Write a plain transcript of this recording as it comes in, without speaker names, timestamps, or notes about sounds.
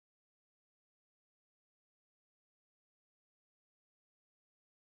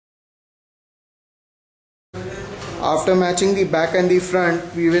After matching the back and the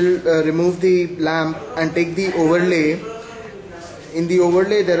front, we will remove the lamp and take the overlay. In the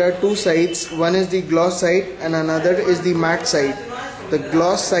overlay there are two sides, one is the gloss side and another is the matte side. The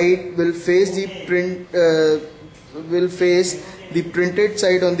gloss side will face the printed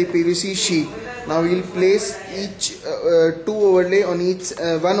side on the PVC sheet. Now we will place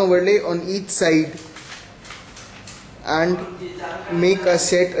one overlay on each side and make a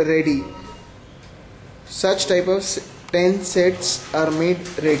set ready. Such type of 10 sets are made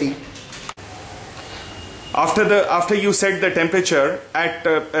ready. After you set the temperature at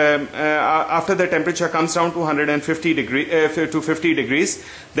after the temperature comes down to 150 to 50 degrees,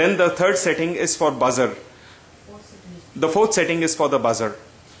 then the third setting is for buzzer. The fourth setting is for the buzzer.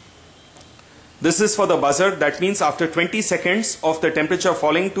 This is for the buzzer. That means after 20 seconds of the temperature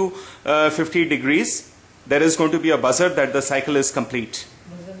falling to 50 degrees, there is going to be a buzzer that the cycle is complete.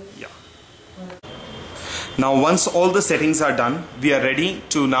 Yeah. Now once all the settings are done, we are ready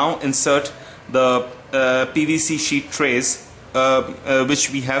to now insert the PVC sheet trays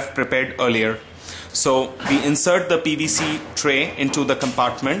which we have prepared earlier. So we insert the PVC tray into the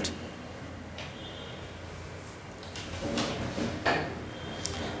compartment.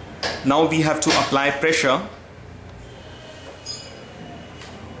 Now we have to apply pressure.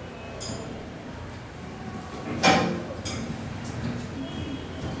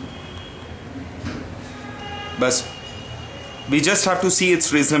 But we just have to see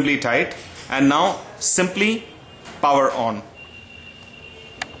it's reasonably tight, and now simply power on.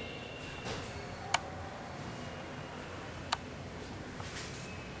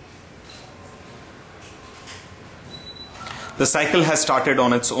 The cycle has started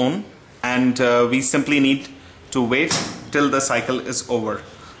on its own, and we simply need to wait till the cycle is over.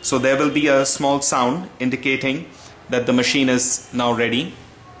 So there will be a small sound indicating that the machine is now ready.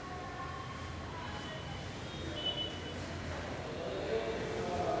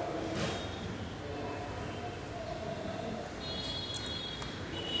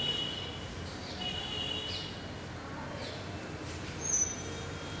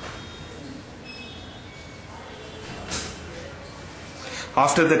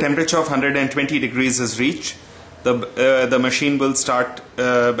 After the temperature of 120 degrees is reached, the machine will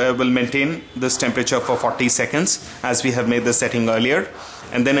maintain this temperature for 40 seconds as we have made the setting earlier,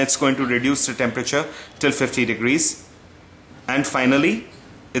 and then it's going to reduce the temperature till 50 degrees, and finally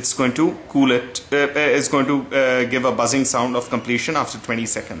it's going to cool it. It's going to give a buzzing sound of completion after 20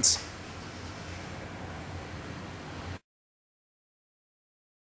 seconds.